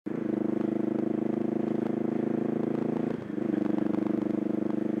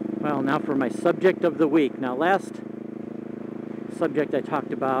Well, now for my subject of the week. Now, last subject I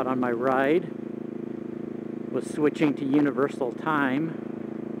talked about on my ride was switching to universal time.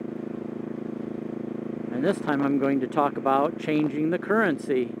 And this time I'm going to talk about changing the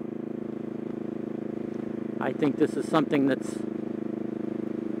currency. I think this is something that's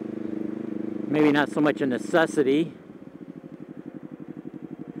maybe not so much a necessity,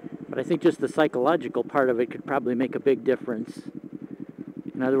 but I think just the psychological part of it could probably make a big difference.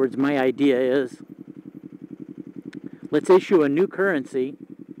 In other words, my idea is, let's issue a new currency,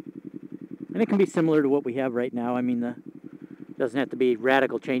 and it can be similar to what we have right now. I mean, it doesn't have to be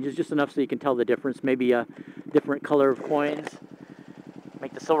radical changes, just enough so you can tell the difference. Maybe a different color of coins,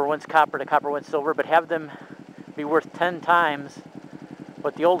 make the silver ones copper, the copper ones silver, but have them be worth 10 times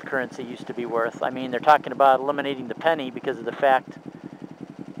what the old currency used to be worth. I mean, they're talking about eliminating the penny because of the fact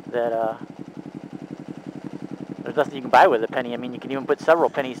that there's nothing you can buy with a penny. I mean, you can even put several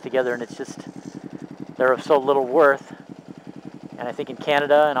pennies together and it's just, they're of so little worth. And I think in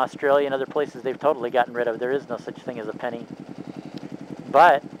Canada and Australia and other places they've totally gotten rid of. There is no such thing as a penny.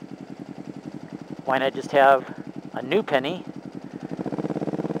 But why not just have a new penny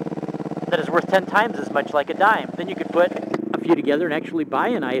that is worth 10 times as much, like a dime? Then you could put a few together and actually buy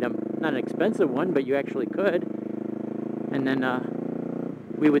an item. Not an expensive one, but you actually could. And then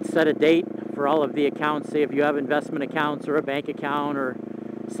we would set a date for all of the accounts. Say if you have investment accounts or a bank account or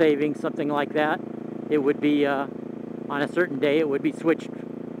savings, something like that, it would be on a certain day it would be switched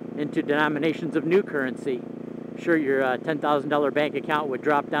into denominations of new currency. Sure, your $10,000 bank account would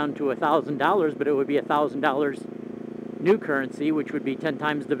drop down to $1,000, but it would be $1,000 new currency, which would be 10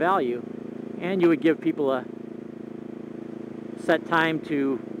 times the value. And you would give people a set time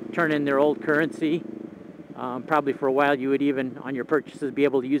to turn in their old currency. Probably for a while you would even, on your purchases, be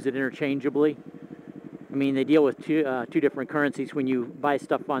able to use it interchangeably. I mean, they deal with two different currencies when you buy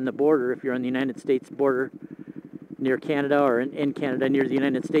stuff on the border. If you're on the United States border near Canada, or in Canada near the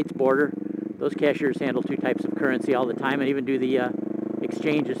United States border, those cashiers handle two types of currency all the time and even do the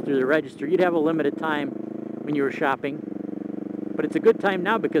exchanges through the register. You'd have a limited time when you were shopping, but it's a good time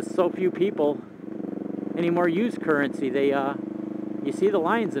now because so few people anymore use currency. You see the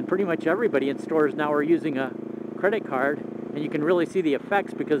lines, and pretty much everybody in stores now are using a credit card, and you can really see the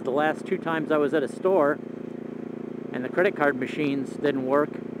effects because the last 2 times I was at a store and the credit card machines didn't work,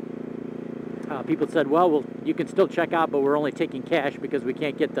 people said, well, you can still check out, but we're only taking cash because we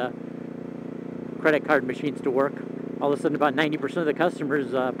can't get the credit card machines to work. All of a sudden, about 90% of the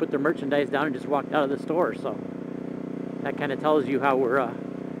customers put their merchandise down and just walked out of the store. So that kind of tells you how we're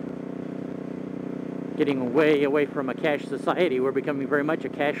getting way away from a cash society. We're becoming very much a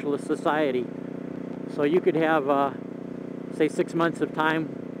cashless society. So you could have, say, 6 months of time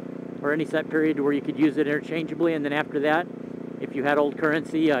or any set period where you could use it interchangeably, and then after that, if you had old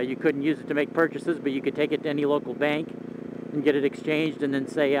currency, you couldn't use it to make purchases, but you could take it to any local bank and get it exchanged, and then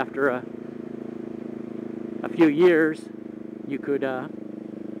say after a few years, you could, I'm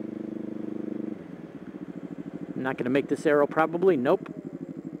not going to make this arrow probably, nope.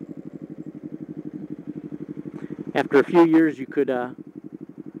 After a few years, you could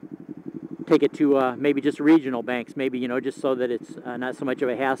take it to maybe just regional banks, maybe, just so that it's not so much of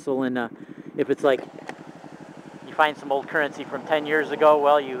a hassle. And if it's like you find some old currency from 10 years ago,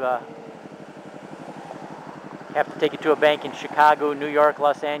 well, you have to take it to a bank in Chicago, New York,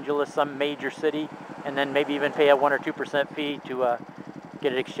 Los Angeles, some major city, and then maybe even pay a 1 or 2% fee to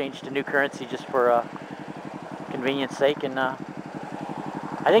get it exchanged to new currency just for convenience sake. And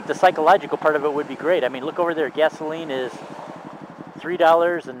I think the psychological part of it would be great. I mean, look over there. Gasoline is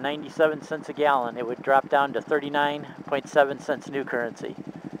 $3.97 a gallon. It would drop down to 39.7 cents new currency,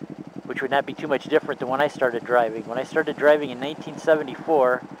 which would not be too much different than when I started driving. When I started driving in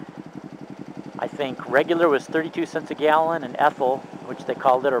 1974, I think regular was 32 cents a gallon, and ethyl, which they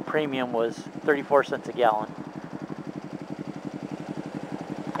called it, or premium, was 34 cents a gallon.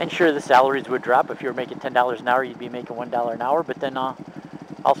 And sure, the salaries would drop. If you were making $10 an hour, you'd be making $1 an hour, but then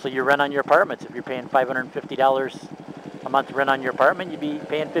also your rent on your apartments. If you're paying $550 a month rent on your apartment, you'd be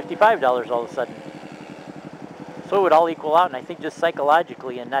paying $55 all of a sudden. So it would all equal out, and I think just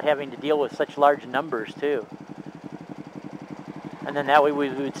psychologically, and not having to deal with such large numbers too. And then that way we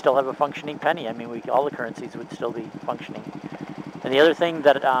would still have a functioning penny. I mean, all the currencies would still be functioning. And the other thing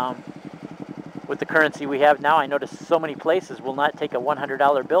that with the currency we have now, I notice so many places will not take a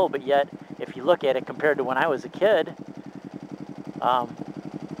 $100 bill, but yet if you look at it compared to when I was a kid,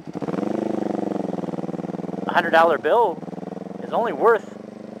 $100 bill is only worth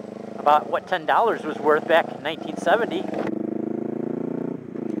about what $10 was worth back in 1970.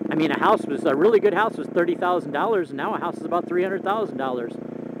 I mean, a really good house was $30,000, and now a house is about $300,000.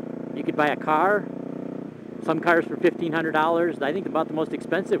 You could buy a car. Some cars for $1,500. I think about the most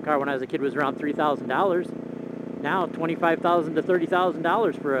expensive car when I was a kid was around $3,000. Now $25,000 to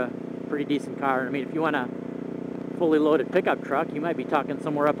 $30,000 for a pretty decent car. I mean, if you want a fully loaded pickup truck, you might be talking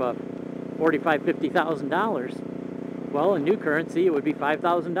somewhere up of $45,000, $50,000. Well, in new currency, it would be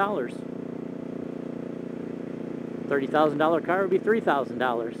 $5,000. $30,000 car would be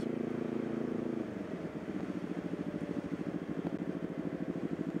 $3,000.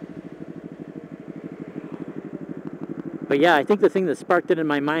 But yeah, I think the thing that sparked it in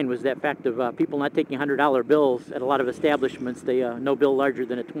my mind was that fact of people not taking $100 bills at a lot of establishments. They no bill larger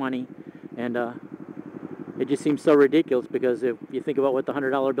than a 20, and it just seems so ridiculous because if you think about what the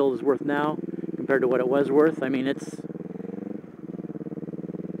 $100 bill is worth now compared to what it was worth, I mean, it's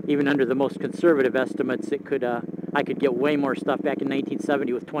even under the most conservative estimates, it could I could get way more stuff back in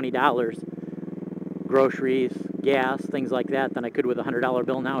 1970 with $20, groceries, gas, things like that, than I could with a $100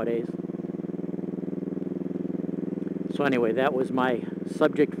 bill nowadays. So anyway, that was my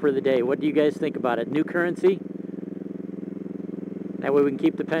subject for the day. What do you guys think about it? New currency? That way we can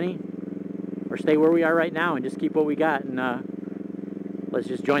keep the penny? Or stay where we are right now and just keep what we got, and let's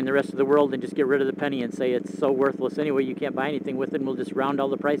just join the rest of the world and just get rid of the penny and say it's so worthless anyway you can't buy anything with it, and we'll just round all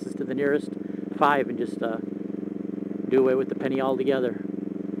the prices to the nearest 5 and just do away with the penny altogether.